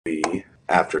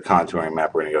after contouring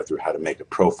map, we're going to go through how to make a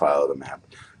profile of the map.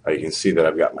 You can see that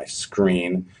I've got my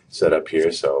screen set up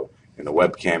here, so in the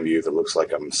webcam view, if it looks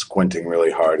like I'm squinting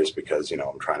really hard, is because,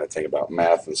 I'm trying to think about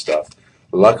math and stuff.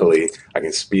 Luckily, I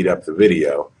can speed up the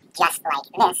video just like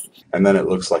this, and then it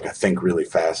looks like I think really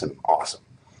fast and awesome.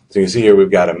 So you can see here we've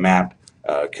got a map.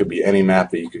 Could be any map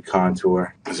that you could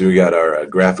contour. So we got our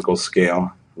graphical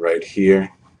scale right here.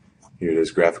 Here it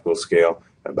is, graphical scale.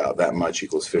 About that much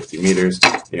equals 50 meters.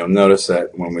 You'll notice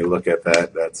that when we look at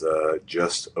that, that's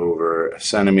just over a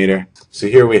centimeter. So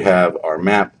here we have our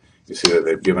map. You see that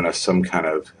they've given us some kind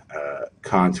of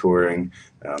contouring,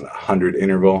 100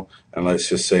 interval, and let's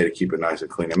just say, to keep it nice and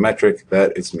clean and metric,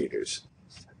 that it's meters.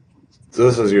 So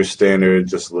this is your standard,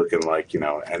 just looking like,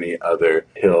 any other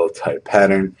hill type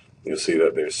pattern. You'll see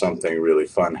that there's something really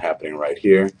fun happening right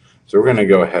here. So we're going to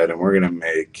go ahead and we're going to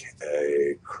make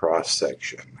a cross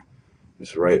section.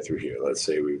 Just right through here. Let's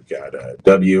say we've got a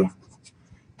W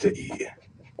to E.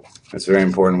 It's very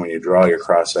important when you draw your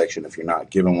cross section, if you're not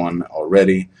given one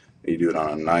already, you do it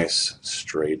on a nice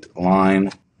straight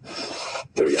line.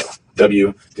 There we go.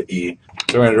 W to E.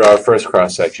 So we're going to draw our first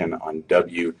cross section on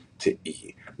W to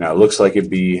E. Now it looks like it'd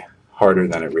be harder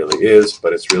than it really is,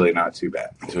 but it's really not too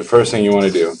bad. So the first thing you want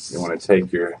to do, you want to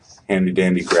take your handy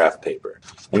dandy graph paper,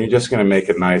 and you're just going to make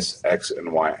a nice X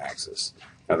and Y axis.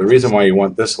 Now the reason why you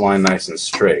want this line nice and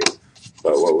straight,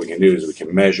 but what we can do is we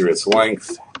can measure its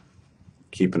length,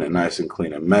 keeping it nice and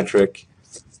clean and metric,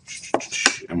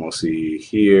 and we'll see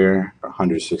here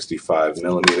 165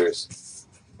 millimeters.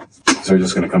 So we're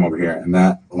just going to come over here, and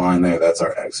that line there, that's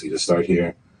our X. So you just start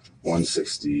here,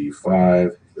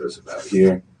 165, goes about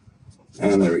here,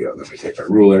 and there we go. Then we take our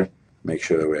ruler, make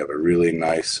sure that we have a really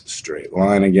nice straight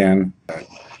line again.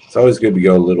 It's always good to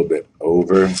go a little bit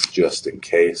over, just in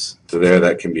case. So there,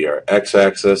 that can be our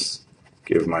x-axis.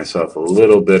 Give myself a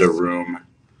little bit of room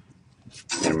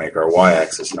and make our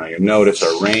y-axis. Now you'll notice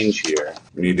our range here.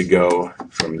 We need to go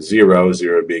from 0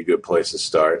 would be a good place to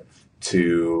start,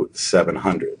 to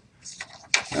 700.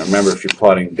 Now remember, if you're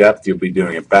plotting depth, you'll be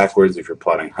doing it backwards. If you're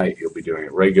plotting height, you'll be doing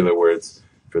it regular words.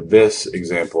 For this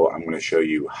example, I'm going to show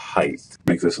you height.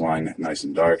 Make this line nice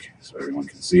and dark so everyone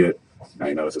can see it. Now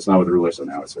you notice it's not with a ruler, so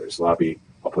now it's very sloppy.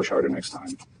 I'll push harder next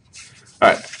time.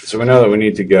 Alright, so we know that we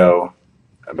need to go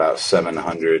about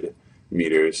 700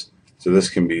 meters. So this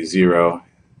can be 0,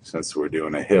 since we're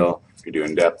doing a hill. If you're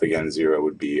doing depth, again, 0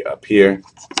 would be up here.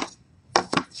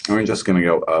 And we're just going to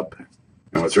go up.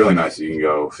 And what's really nice is you can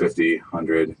go 50,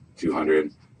 100,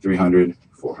 200, 300,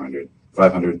 400,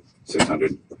 500,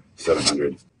 600,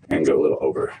 700, and go a little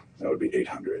over. That would be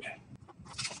 800.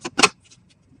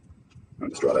 I'll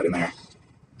just draw that in there.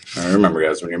 Now remember,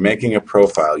 guys, when you're making a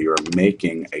profile, you are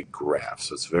making a graph.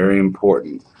 So it's very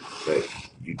important that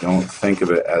you don't think of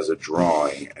it as a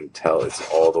drawing until it's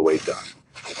all the way done.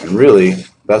 And really,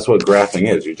 that's what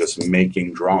graphing is. You're just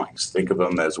making drawings. Think of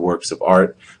them as works of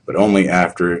art, but only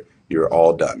after you're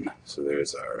all done. So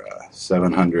there's our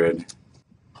 700,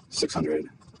 600,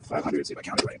 500, see if I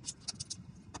counted right,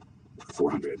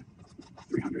 400,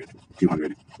 300,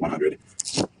 200, 100.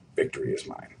 Victory is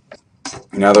mine.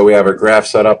 Now that we have our graph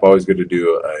set up, always good to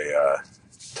do a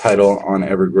title on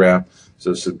every graph.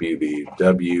 So this would be the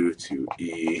W to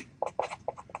E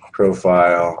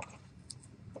profile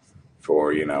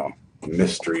for,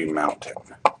 Mystery Mountain.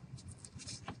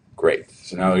 Great.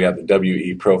 So now we got the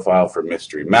WE profile for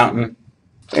Mystery Mountain.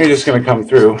 And you're just going to come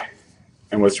through.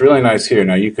 And what's really nice here,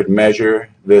 now you could measure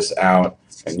this out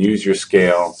and use your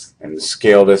scale and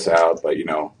scale this out, but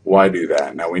why do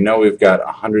that? Now we know we've got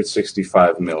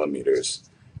 165 millimeters,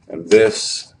 and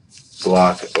this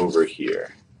block over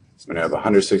here, we're going to have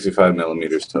 165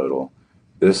 millimeters total.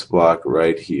 This block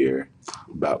right here,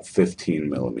 about 15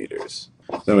 millimeters.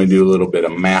 Then we do a little bit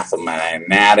of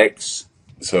mathematics.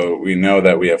 So we know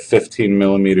that we have 15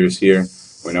 millimeters here.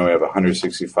 We know we have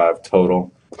 165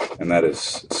 total, and that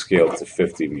is scaled to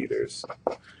 50 meters.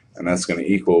 And that's going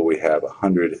to equal, we have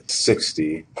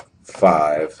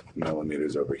 165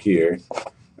 millimeters over here,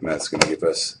 and that's going to give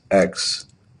us X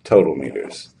total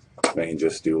meters. Then you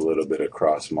just do a little bit of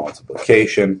cross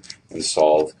multiplication and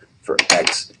solve for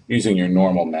X using your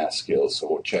normal math skills. So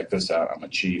we'll check this out. I'm going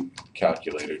to cheat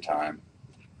calculator time.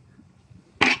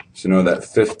 So know that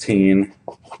 15X,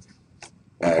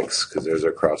 because there's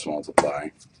our cross multiply,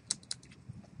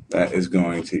 that is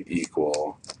going to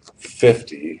equal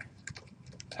 50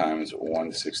 times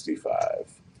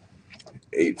 165,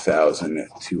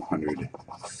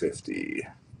 8,250.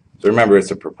 So remember,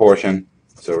 it's a proportion,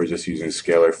 so we're just using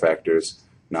scalar factors,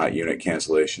 not unit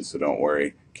cancellation, so don't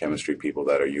worry, chemistry people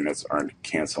that are units aren't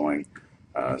canceling.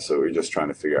 So we're just trying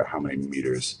to figure out how many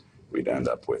meters we'd end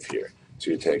up with here. So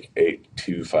you take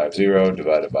 8250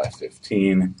 divided by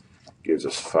 15 gives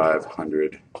us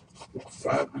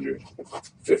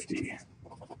 550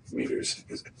 meters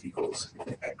is equals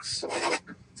x.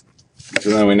 So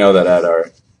then we know that at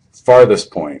our farthest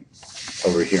point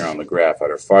over here on the graph, at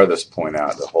our farthest point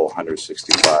out, the whole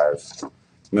 165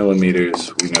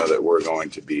 millimeters, we know that we're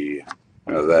going to be,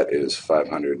 that is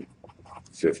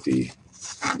 550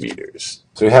 meters.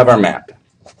 So we have our map.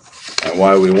 And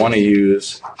why we want to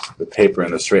use the paper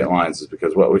and the straight lines is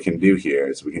because what we can do here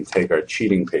is we can take our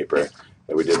cheating paper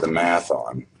that we did the math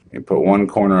on and put one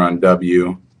corner on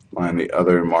W, line the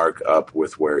other mark up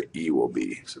with where E will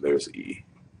be. So there's E.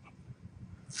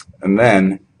 And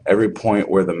then every point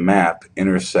where the map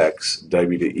intersects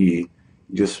W to E,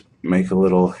 you just make a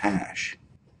little hash.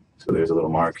 So there's a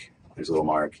little mark, there's a little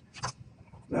mark,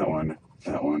 that one,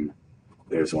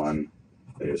 there's one,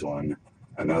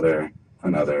 another,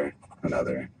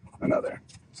 another.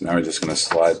 So now we're just going to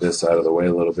slide this out of the way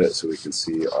a little bit so we can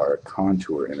see our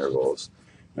contour intervals.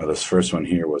 Now this first one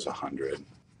here was 100.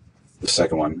 The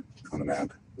second one on the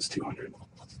map was 200.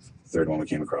 The third one we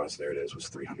came across, there it is, was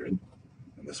 300.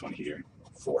 And this one here,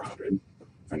 400.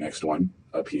 Our next one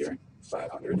up here,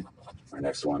 500. Our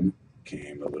next one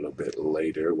came a little bit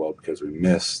later, well, because we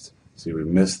missed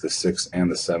the 6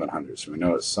 and the 700. So we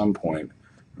know at some point,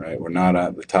 right, we're not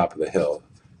at the top of the hill,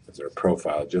 because our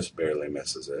profile just barely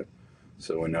misses it.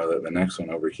 So we know that the next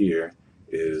one over here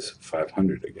is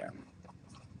 500 again.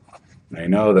 Now you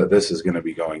know that this is going to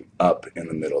be going up in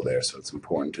the middle there, so it's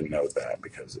important to note that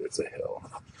because it's a hill.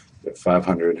 We have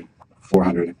 500,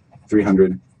 400,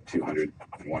 300, 200,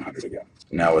 and 100 again.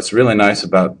 Now what's really nice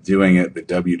about doing it the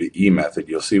W to E method,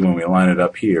 you'll see when we line it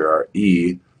up here, our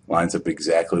E lines up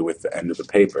exactly with the end of the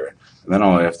paper. And then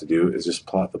all I have to do is just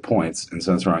plot the points, and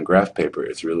since we're on graph paper,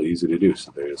 it's really easy to do.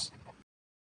 So there's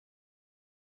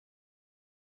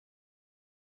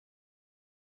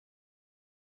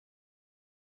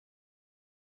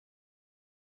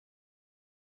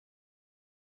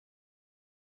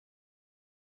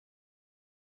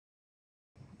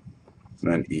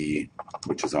and then E,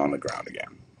 which is on the ground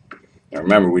again. Now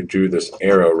remember, we drew this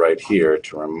arrow right here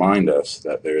to remind us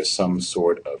that there is some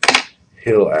sort of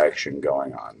hill action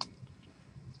going on,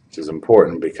 which is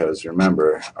important because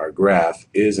remember, our graph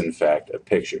is in fact a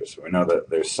picture. So we know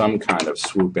that there's some kind of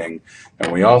swooping,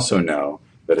 and we also know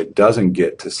that it doesn't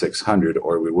get to 600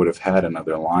 or we would have had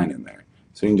another line in there.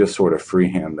 So you can just sort of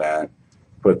freehand that,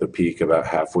 put the peak about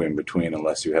halfway in between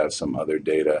unless you have some other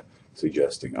data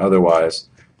suggesting otherwise,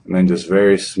 and then just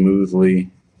very smoothly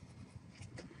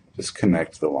just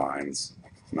connect the lines.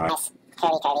 Nice,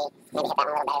 curvy, maybe hit that one a little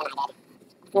better than I did.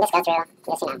 And just go through,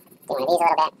 just, do one of these a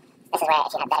little bit. This is where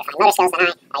if you have better fine motor skills than I,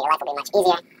 your life will be much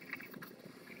easier.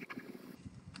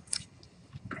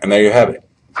 And there you have it.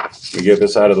 We get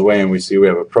this out of the way and we see we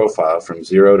have a profile from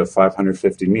 0 to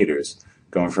 550 meters,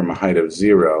 going from a height of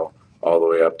 0 all the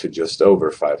way up to just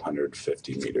over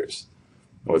 550 meters.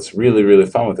 What's really, really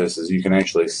fun with this is you can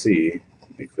actually see,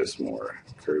 make this more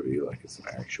curvy like it's an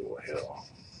actual hill,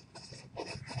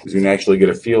 because you can actually get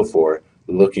a feel for it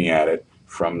looking at it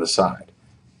from the side.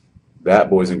 That,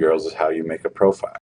 boys and girls, is how you make a profile.